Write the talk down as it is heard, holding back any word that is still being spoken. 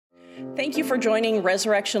Thank you for joining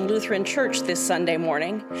Resurrection Lutheran Church this Sunday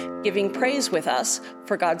morning, giving praise with us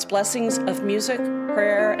for God's blessings of music,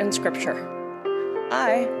 prayer, and scripture.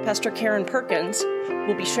 I, Pastor Karen Perkins,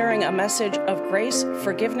 will be sharing a message of grace,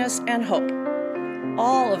 forgiveness, and hope.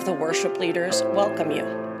 All of the worship leaders welcome you.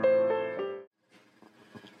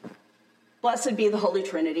 Blessed be the Holy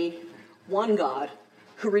Trinity, one God,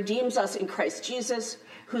 who redeems us in Christ Jesus,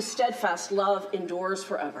 whose steadfast love endures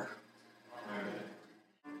forever.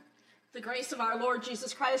 The grace of our Lord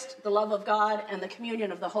Jesus Christ, the love of God, and the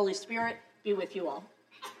communion of the Holy Spirit be with you all.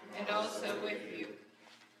 And also with you.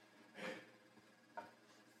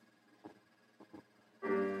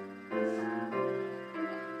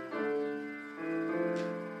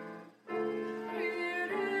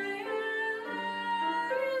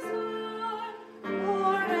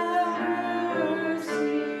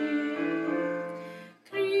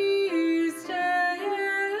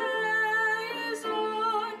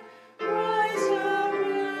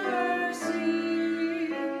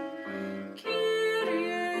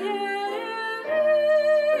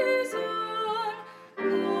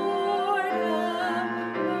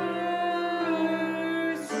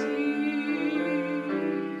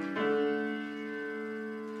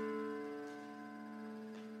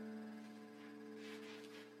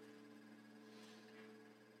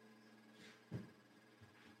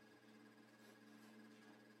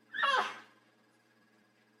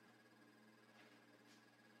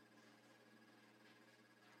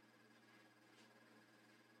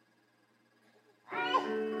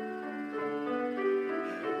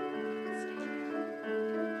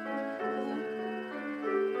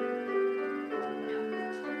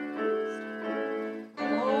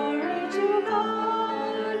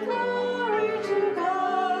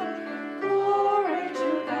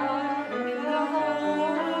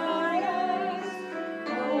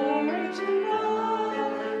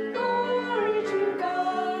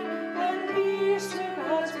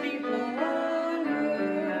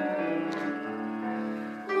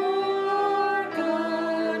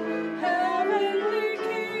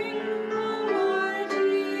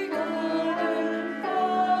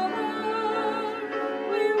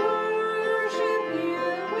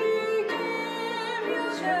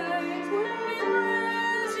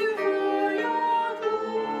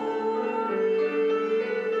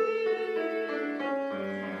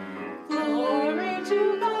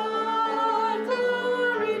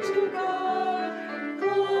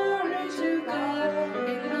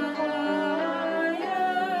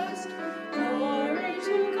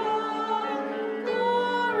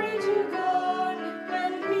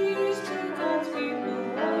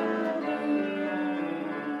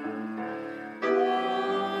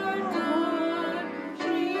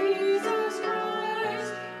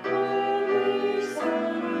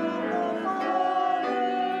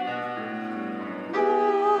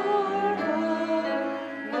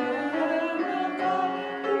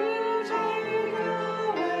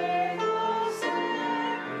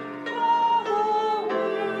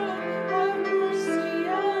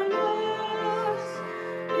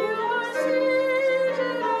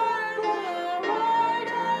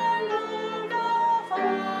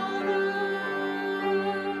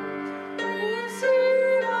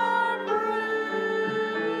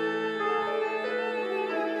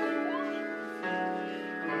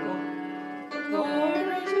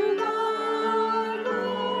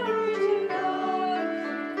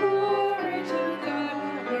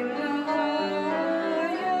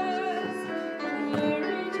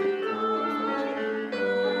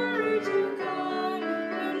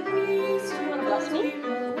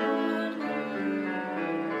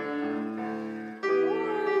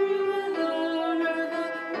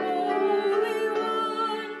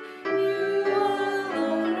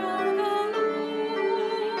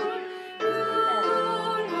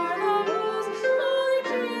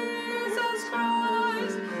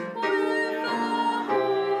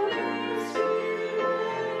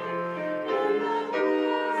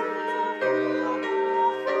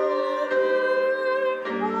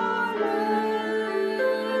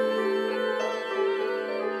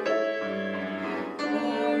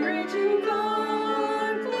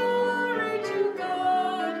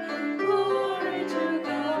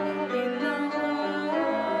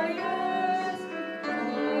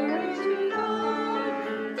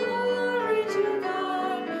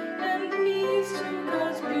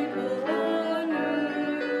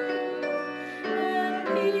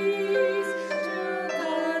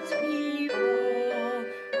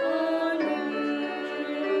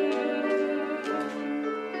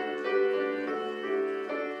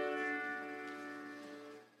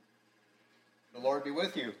 The Lord be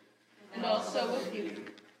with you. And also with you.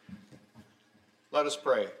 Let us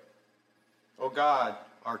pray. O God,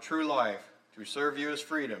 our true life, to serve you is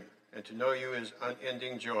freedom, and to know you is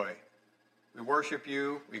unending joy. We worship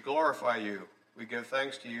you, we glorify you, we give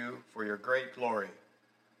thanks to you for your great glory.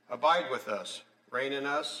 Abide with us, reign in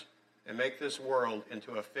us, and make this world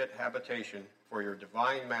into a fit habitation for your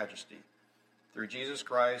divine majesty. Through Jesus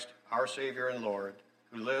Christ, our Savior and Lord,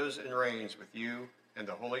 who lives and reigns with you and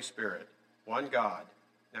the Holy Spirit, one God,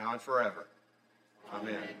 now and forever.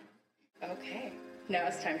 Amen. Okay, now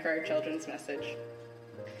it's time for our children's message.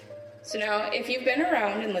 So now, if you've been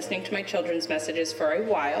around and listening to my children's messages for a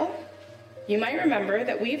while, you might remember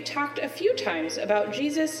that we've talked a few times about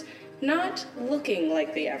Jesus not looking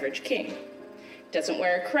like the average king. Doesn't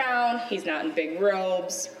wear a crown, he's not in big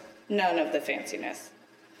robes, none of the fanciness.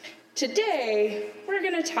 Today, we're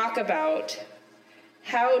going to talk about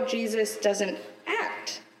how Jesus doesn't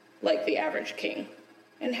act like the average king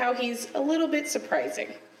and how he's a little bit surprising.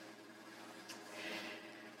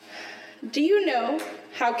 Do you know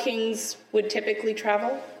how kings would typically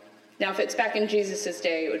travel? Now, if it's back in Jesus'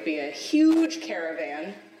 day, it would be a huge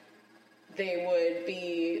caravan. They would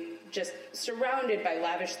be just surrounded by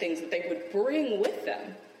lavish things that they would bring with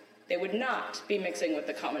them. They would not be mixing with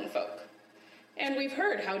the common folk. And we've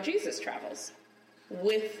heard how Jesus travels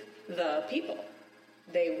with the people.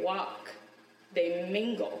 They walk, they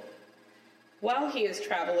mingle. While he is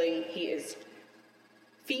traveling, he is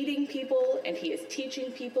feeding people, and he is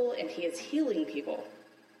teaching people, and he is healing people.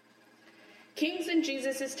 Kings in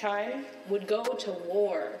Jesus' time would go to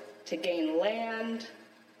war to gain land,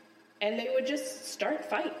 and they would just start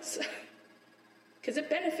fights because it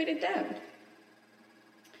benefited them.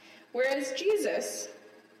 Whereas Jesus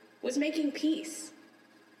was making peace.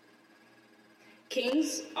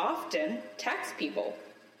 Kings often tax people,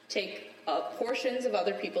 take up portions of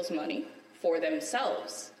other people's money for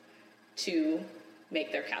themselves to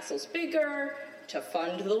make their castles bigger, to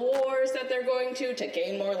fund the wars that they're going to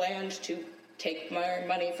gain more land, to take more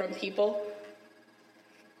money from people.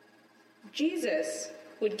 Jesus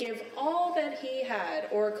would give all that he had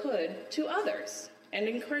or could to others and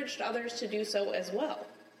encouraged others to do so as well.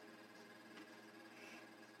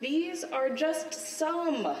 These are just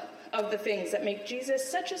some of the things that make Jesus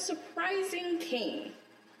such a surprising king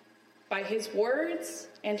by his words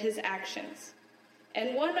and his actions.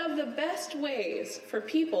 And one of the best ways for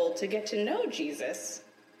people to get to know Jesus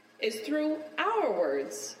is through our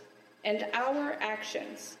words and our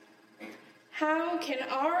actions. How can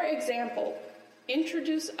our example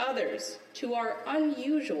introduce others to our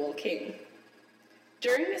unusual king?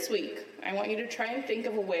 During this week, I want you to try and think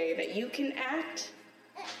of a way that you can act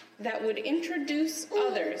that would introduce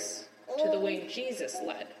others to the way Jesus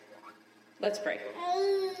led. Let's pray.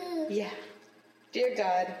 Yeah. Dear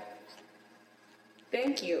God,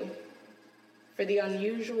 thank you for the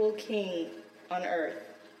unusual king on earth,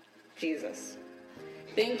 Jesus.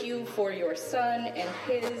 Thank you for your Son and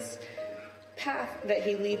his path that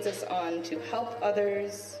he leads us on to help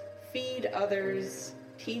others, feed others,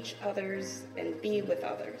 teach others, and be with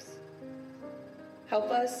others.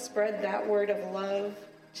 Help us spread that word of love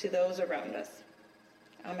to those around us.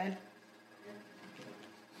 Amen.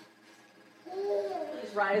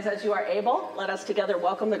 Please rise as you are able. Let us together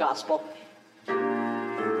welcome the gospel.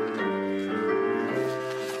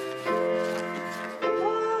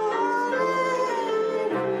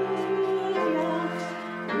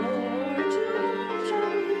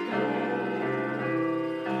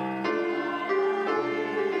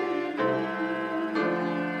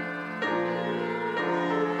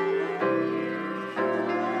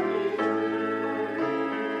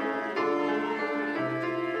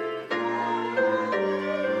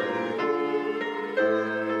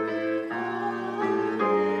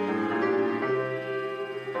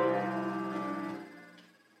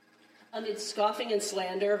 Amid scoffing and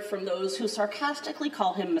slander from those who sarcastically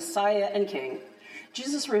call him Messiah and King,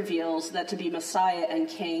 Jesus reveals that to be Messiah and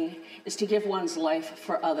King is to give one's life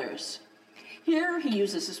for others. Here he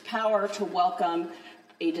uses his power to welcome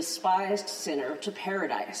a despised sinner to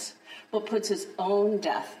paradise, but puts his own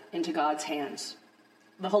death into God's hands.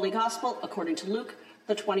 The Holy Gospel according to Luke,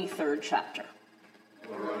 the 23rd chapter.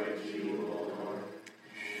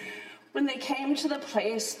 When they came to the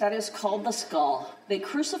place that is called the Skull, they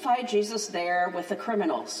crucified Jesus there with the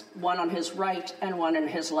criminals, one on his right and one on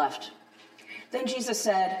his left. Then Jesus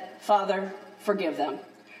said, "Father, forgive them,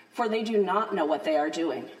 for they do not know what they are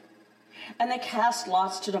doing." And they cast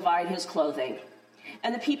lots to divide his clothing.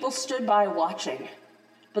 And the people stood by watching.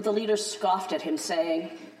 But the leaders scoffed at him,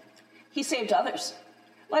 saying, "He saved others.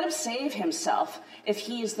 Let him save himself if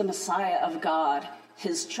he is the Messiah of God,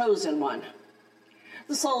 his chosen one."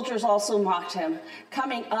 The soldiers also mocked him,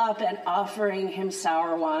 coming up and offering him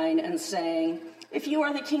sour wine and saying, "If you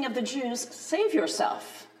are the king of the Jews, save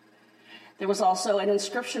yourself." There was also an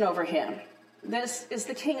inscription over him, "This is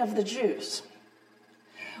the king of the Jews."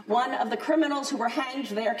 One of the criminals who were hanged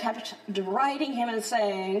there kept deriding him and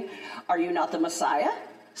saying, "Are you not the Messiah?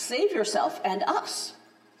 Save yourself and us."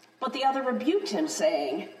 But the other rebuked him,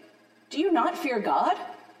 saying, "Do you not fear God,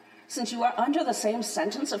 since you are under the same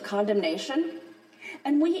sentence of condemnation?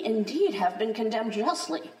 And we indeed have been condemned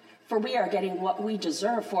justly, for we are getting what we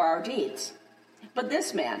deserve for our deeds. But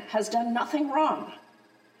this man has done nothing wrong."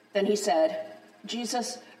 Then he said,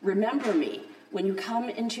 "Jesus, remember me when you come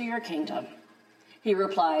into your kingdom." He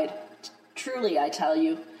replied, "Truly I tell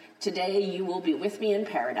you, today you will be with me in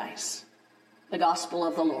paradise." The gospel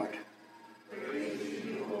of the Lord.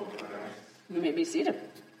 You may be seated.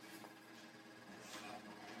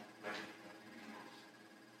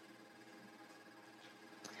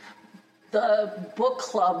 The book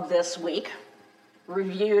club this week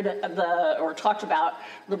talked about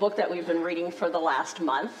the book that we've been reading for the last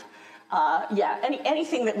month.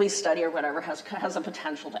 Anything that we study or whatever has a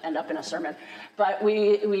potential to end up in a sermon. But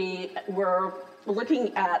we were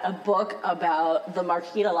looking at a book about the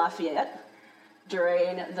Marquis de Lafayette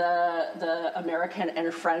during the American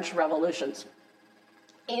and French revolutions.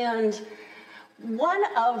 And one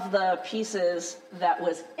of the pieces that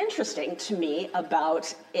was interesting to me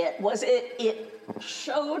about it was it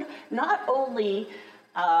showed not only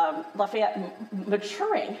Lafayette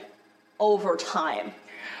maturing over time,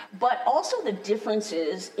 but also the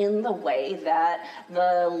differences in the way that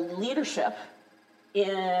the leadership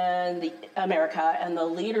in America and the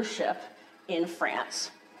leadership in France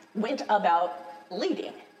went about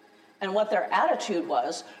leading and what their attitude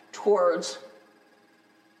was towards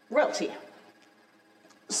royalty.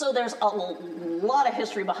 So there's a lot of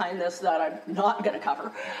history behind this that I'm not going to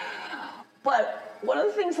cover. But one of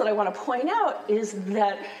the things that I want to point out is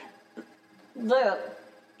that the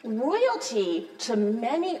royalty to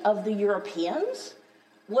many of the Europeans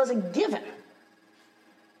was a given.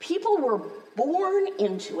 People were born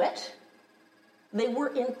into it. They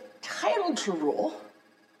were entitled to rule.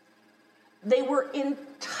 They were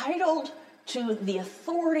entitled to the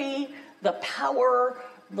authority, the power,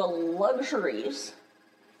 the luxuries,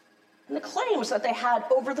 and the claims that they had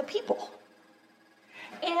over the people.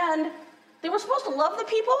 And they were supposed to love the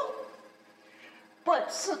people,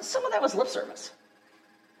 but some of that was lip service.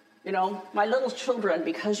 You know, "My little children,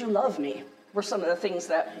 because you love me," were some of the things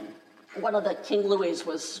that one of the King Louis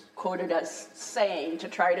was quoted as saying to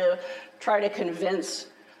try to convince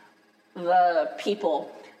the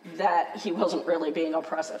people that he wasn't really being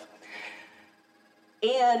oppressive.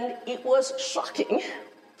 And it was shocking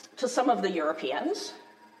to some of the Europeans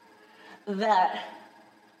that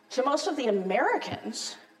to most of the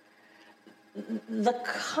Americans, the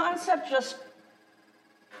concept just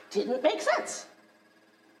didn't make sense.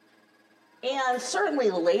 And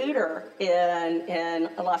certainly later in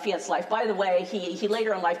Lafayette's life, by the way, he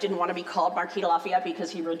later in life didn't want to be called Marquis de Lafayette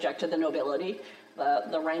because he rejected the nobility,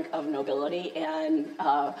 the rank of nobility, and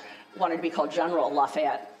wanted to be called General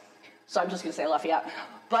Lafayette. So I'm just going to say Lafayette.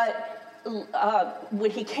 But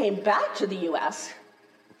when he came back to the U.S.,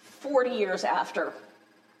 40 years after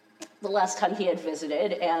the last time he had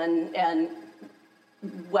visited, and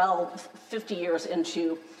 50 years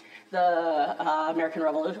into the American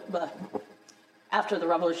Revolution, after the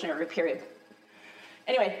Revolutionary period.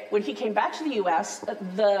 Anyway, when he came back to the U.S.,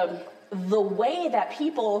 the way that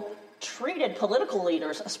people treated political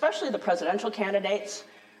leaders, especially the presidential candidates,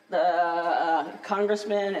 the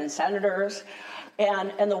congressmen and senators,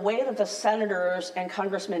 and the way that the senators and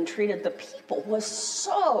congressmen treated the people was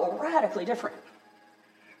so radically different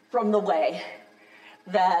from the way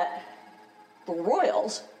that the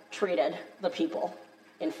royals treated the people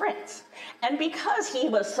in France. And because he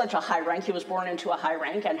was such a high rank, he was born into a high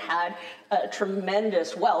rank and had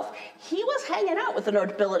tremendous wealth, he was hanging out with the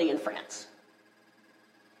nobility in France.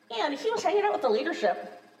 And he was hanging out with the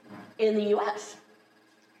leadership in the U.S.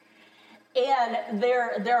 And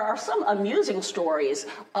there are some amusing stories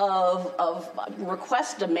of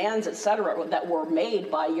requests, demands, et cetera, that were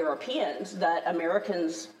made by Europeans that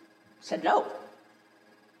Americans said no.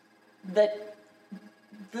 That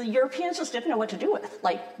the Europeans just didn't know what to do with.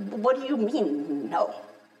 Like, what do you mean, no?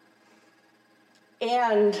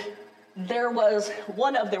 And there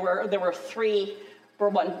were three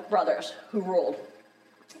Bourbon brothers who ruled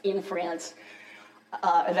in France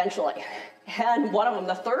eventually. And one of them,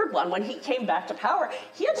 the third one, when he came back to power,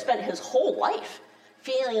 he had spent his whole life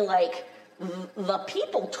feeling like the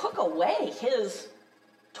people took away his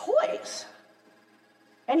toys.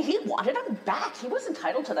 And he wanted them back. He was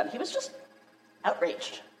entitled to them. He was just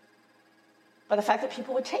outraged by the fact that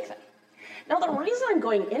people would take them. Now, the reason I'm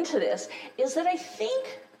going into this is that I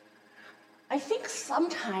think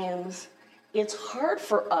sometimes it's hard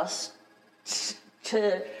for us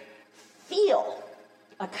to feel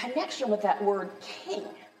a connection with that word king,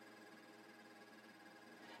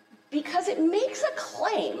 because it makes a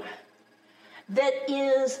claim that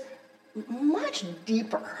is much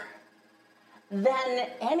deeper than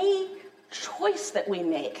any choice that we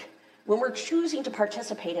make when we're choosing to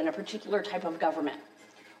participate in a particular type of government,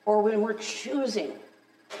 or when we're choosing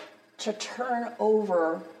to turn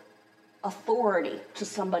over authority to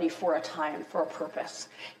somebody for a time, for a purpose.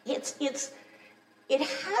 It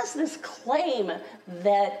has this claim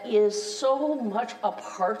that is so much a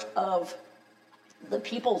part of the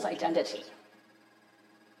people's identity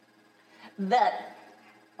that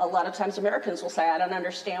a lot of times Americans will say, I don't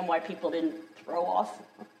understand why people didn't throw off,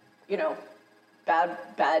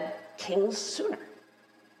 bad kings sooner.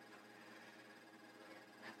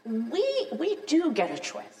 We do get a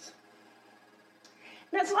choice.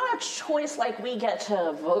 And it's not a choice like we get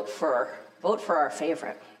to vote for our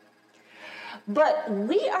favorite. But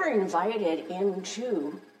we are invited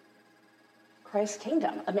into Christ's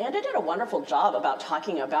kingdom. Amanda did a wonderful job about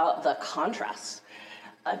talking about the contrasts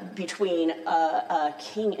between a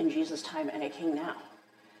king in Jesus' time and a king now.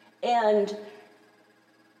 And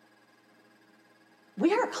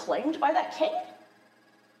we are claimed by that king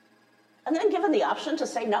and then given the option to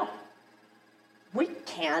say no. We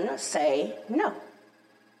can say no.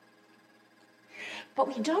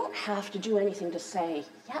 But we don't have to do anything to say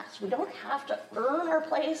yes. We don't have to earn our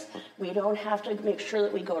place. We don't have to make sure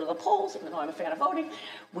that we go to the polls, even though I'm a fan of voting.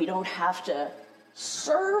 We don't have to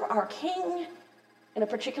serve our king in a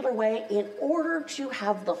particular way in order to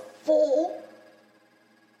have the full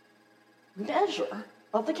measure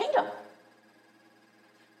of the kingdom.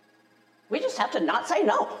 We just have to not say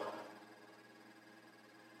no.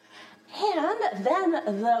 And then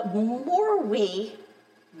the more we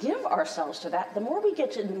give ourselves to that, the more we get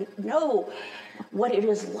to know what it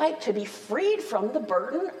is like to be freed from the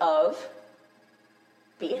burden of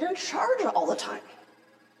being in charge all the time,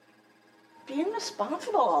 being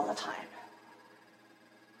responsible all the time,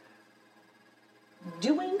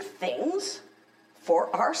 doing things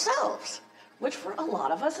for ourselves, which for a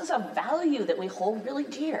lot of us is a value that we hold really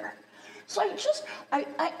dear. So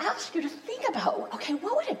I ask you to think about, okay,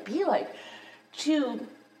 what would it be like to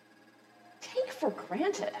take for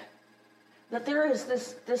granted that there is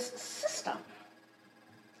this system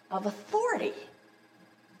of authority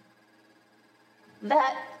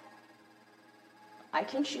that I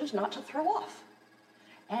can choose not to throw off.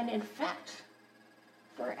 And in fact,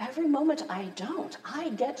 for every moment I don't, I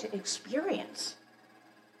get to experience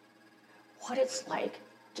what it's like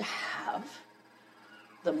to have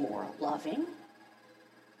the more loving,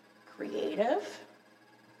 creative,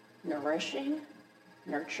 nourishing,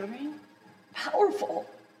 nurturing, powerful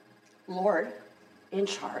Lord in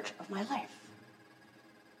charge of my life.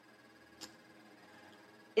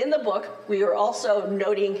 In the book, we were also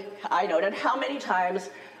I noted how many times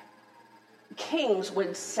kings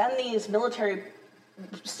would send the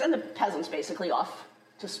peasants basically off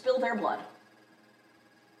to spill their blood.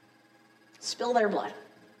 Spill their blood.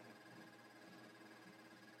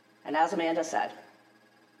 And as Amanda said,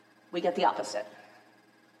 we get the opposite.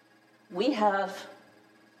 We have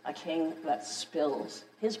a king that spills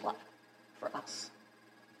his blood for us.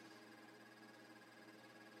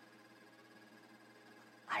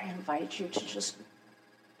 I invite you to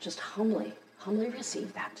just humbly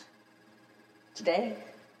receive that today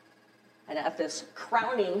and at this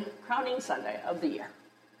crowning Sunday of the year.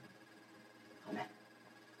 Amen.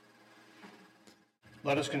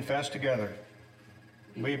 Let us confess together.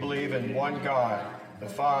 We believe in one God, the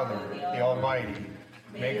Father, the Almighty,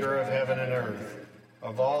 maker of heaven and earth,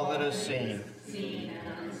 of all that is seen.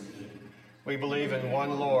 We believe in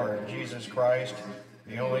one Lord, Jesus Christ,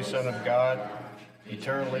 the only Son of God,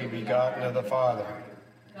 eternally begotten of the Father,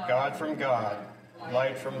 God from God,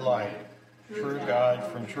 light from light, true God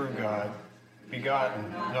from true God,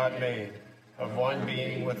 begotten, not made, of one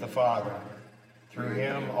being with the Father. Through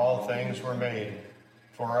him all things were made.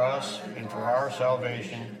 For us and for our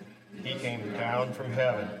salvation, he came down from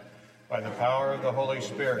heaven. By the power of the Holy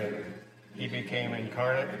Spirit, he became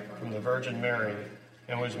incarnate from the Virgin Mary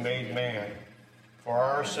and was made man. For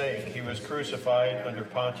our sake, he was crucified under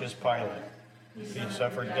Pontius Pilate. He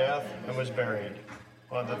suffered death and was buried.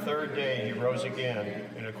 On the third day, he rose again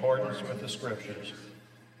in accordance with the Scriptures.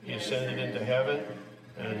 He ascended into heaven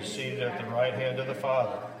and is seated at the right hand of the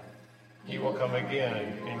Father. He will come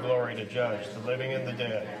again in glory to judge the living and the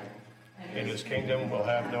dead, and his kingdom will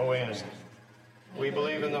have no end. We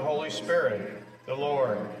believe in the Holy Spirit, the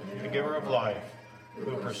Lord, the giver of life,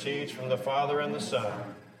 who proceeds from the Father and the Son.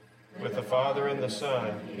 With the Father and the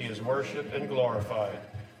Son, he is worshipped and glorified.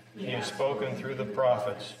 He is spoken through the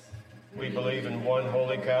prophets. We believe in one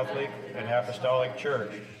holy Catholic and Apostolic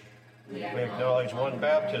Church. We acknowledge one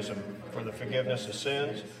baptism for the forgiveness of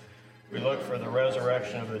sins. We look for the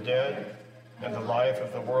resurrection of the dead and the life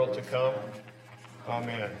of the world to come.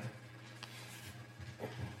 Amen.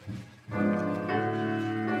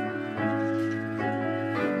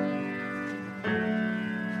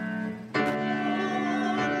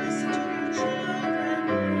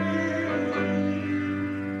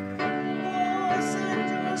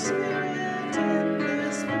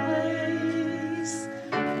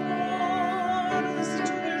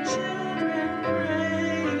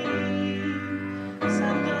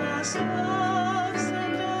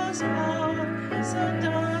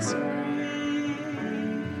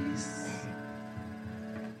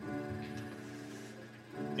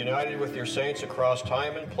 United with your saints across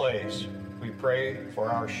time and place, we pray for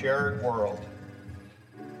our shared world.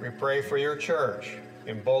 We pray for your church,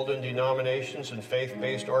 embolden denominations and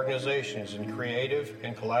faith-based organizations in creative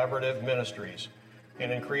and collaborative ministries,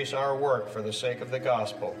 and increase our work for the sake of the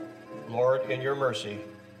gospel. Lord, in your mercy,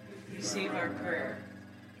 Receive our prayer.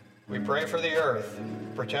 we pray for the earth,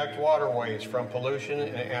 protect waterways from pollution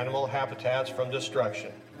and animal habitats from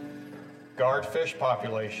destruction, guard fish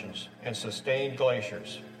populations, and sustain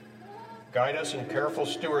glaciers. Guide us in careful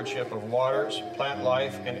stewardship of waters, plant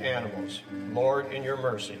life, and animals. Lord, in your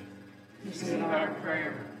mercy. Receive our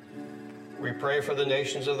prayer. We pray for the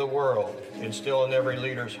nations of the world. Instill in every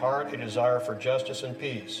leader's heart a desire for justice and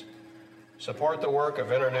peace. Support the work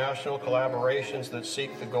of international collaborations that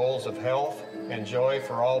seek the goals of health and joy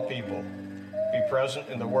for all people. Be present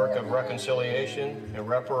in the work of reconciliation and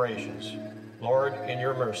reparations. Lord, in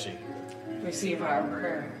your mercy. Receive our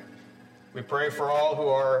prayer. We pray for all who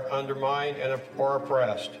are undermined or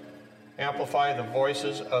oppressed. Amplify the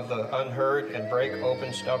voices of the unheard and break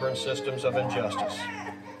open stubborn systems of injustice.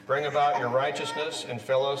 Bring about your righteousness and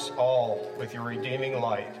fill us all with your redeeming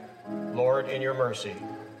light. Lord, in your mercy.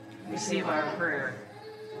 Receive our prayer.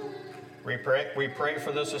 We pray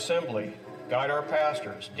for this assembly. Guide our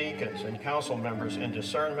pastors, deacons, and council members in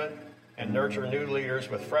discernment and nurture new leaders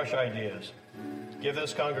with fresh ideas. Give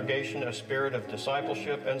this congregation a spirit of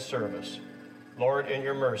discipleship and service. Lord, in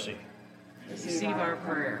your mercy. Receive our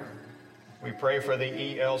prayer. We pray for the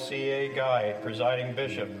ELCA Guide, Presiding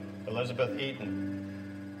Bishop Elizabeth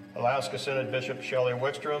Eaton, Alaska Synod Bishop Shelley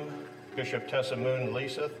Wickstrom, Bishop Tessa Moon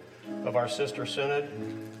Leaseth of our Sister Synod,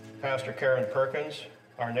 Pastor Karen Perkins,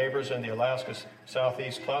 our neighbors in the Alaska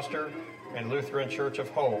Southeast Cluster, and Lutheran Church of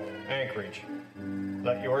Hope, Anchorage.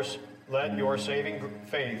 Let your saving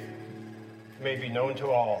faith may be known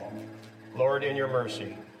to all. Lord, in your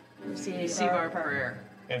mercy. Receive our prayer.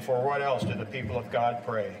 And for what else do the people of God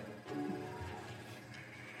pray?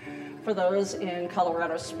 For those in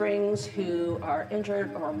Colorado Springs who are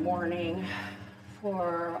injured or mourning,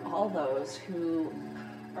 for all those who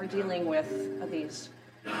are dealing with these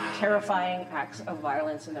terrifying acts of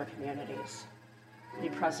violence in their communities. Be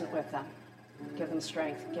present with them. Give them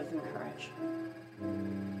strength. Give them courage.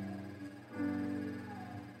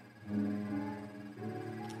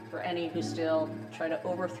 For any who still try to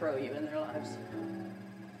overthrow you in their lives.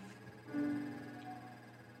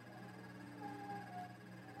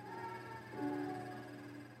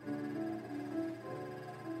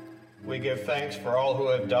 We give thanks for all who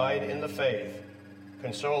have died in the faith.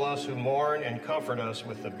 Console us who mourn and comfort us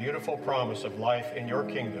with the beautiful promise of life in your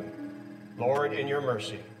kingdom. Lord, in your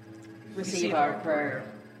mercy. Receive our prayer.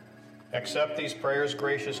 Accept these prayers,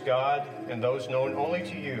 gracious God, and those known only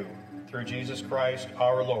to you, through Jesus Christ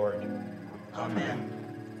our Lord. Amen.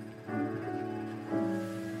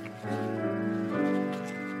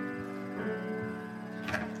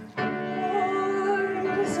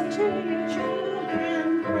 Lord, listen to your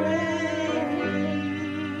children pray.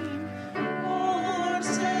 Lord,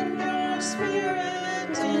 send your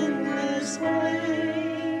spirit in this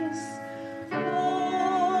place.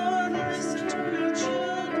 Lord, listen to your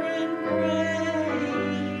children pray.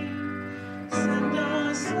 Send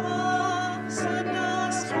us love, send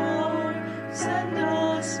us joy, send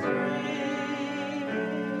us grace.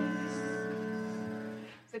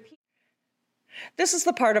 This is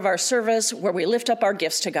the part of our service where we lift up our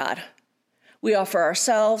gifts to God. We offer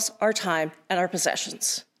ourselves, our time, and our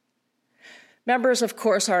possessions. Members, of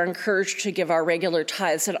course, are encouraged to give our regular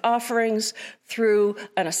tithes and offerings through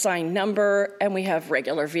an assigned number, and we have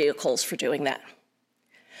regular vehicles for doing that.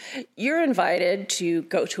 You're invited to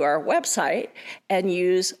go to our website and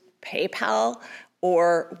use PayPal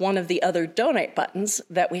or one of the other donate buttons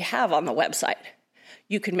that we have on the website.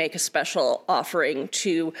 You can make a special offering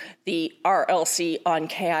to the RLC on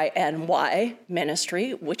KINY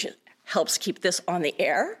ministry, which helps keep this on the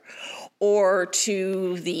air, or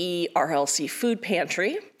to the RLC Food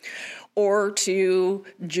Pantry, or to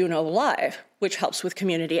Juno Live, which helps with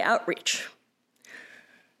community outreach.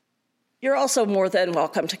 You're also more than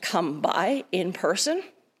welcome to come by in person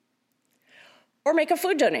or make a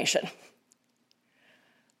food donation.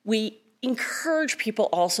 We encourage people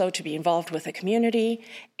also to be involved with the community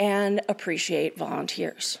and appreciate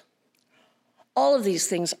volunteers. All of these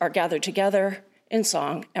things are gathered together in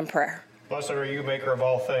song and prayer. Blessed are you, maker of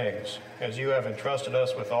all things, as you have entrusted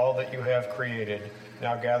us with all that you have created.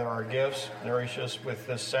 Now gather our gifts, nourish us with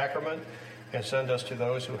this sacrament, and send us to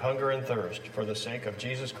those who hunger and thirst for the sake of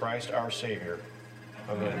Jesus Christ, our Savior.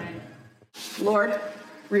 Amen. Lord,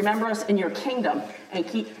 remember us in your kingdom and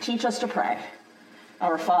teach us to pray.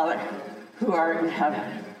 Our Father, who art in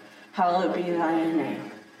heaven, hallowed be thy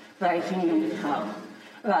name. Thy kingdom come,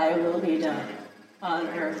 thy will be done, on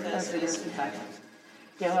earth as it is in heaven.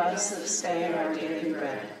 Give us this day our daily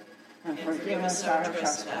bread, and forgive us our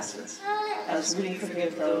trespasses, as we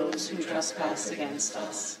forgive those who trespass against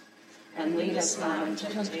us. And lead us not into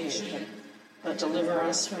temptation, but deliver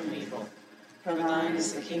us from evil. For thine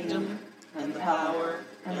is the kingdom, and the power,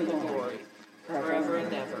 and the glory, forever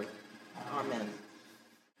and ever. Amen.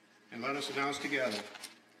 And let us announce together.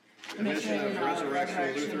 The mission of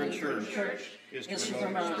Resurrection Lutheran Church is to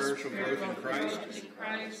promote spiritual growth in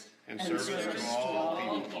Christ and service to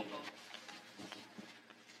all people.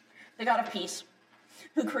 The God of peace,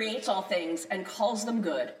 who creates all things and calls them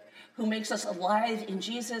good, who makes us alive in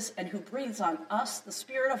Jesus and who breathes on us the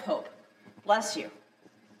spirit of hope, bless you,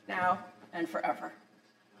 now and forever.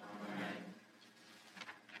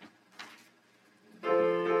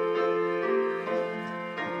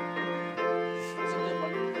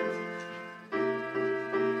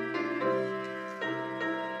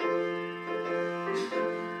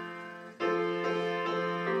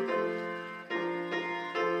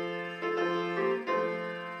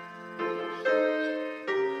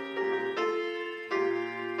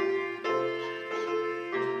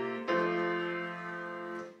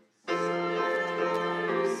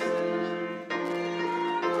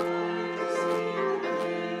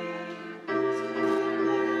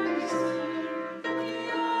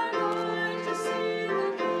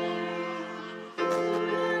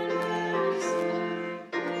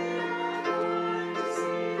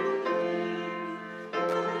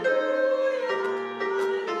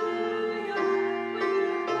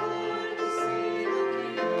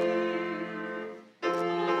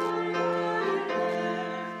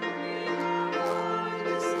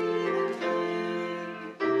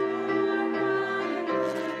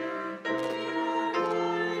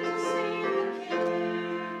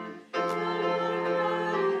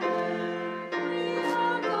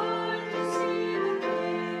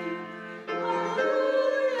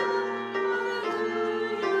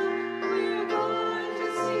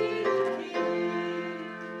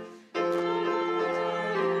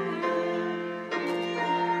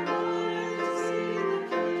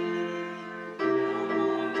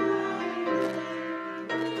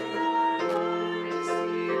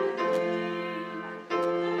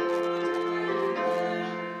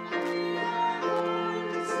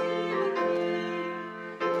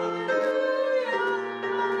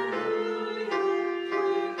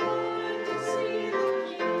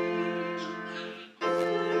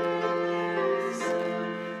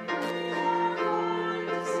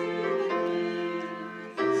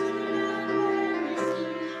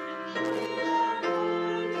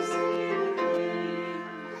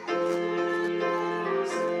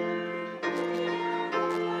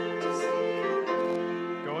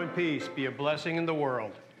 Peace be a blessing in the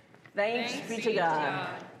world. Thanks be to God.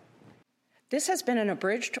 This has been an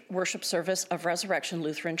abridged worship service of Resurrection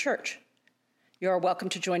Lutheran Church. You are welcome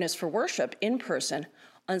to join us for worship in person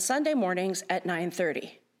on Sunday mornings at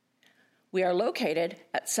 9:30. We are located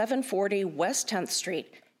at 740 West 10th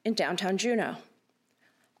Street in downtown Juneau.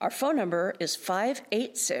 Our phone number is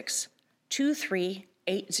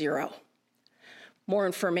 586-2380. More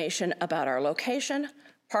information about our location,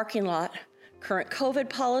 parking lot, current COVID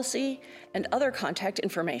policy, and other contact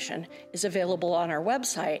information is available on our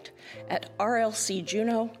website at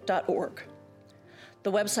rlcjuneau.org.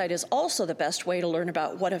 The website is also the best way to learn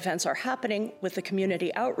about what events are happening with the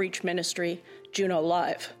community outreach ministry, Juno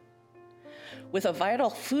Live. With a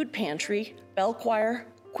vital food pantry, bell choir,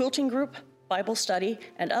 quilting group, Bible study,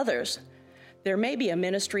 and others, There may be a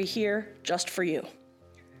ministry here just for you.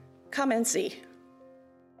 Come and see.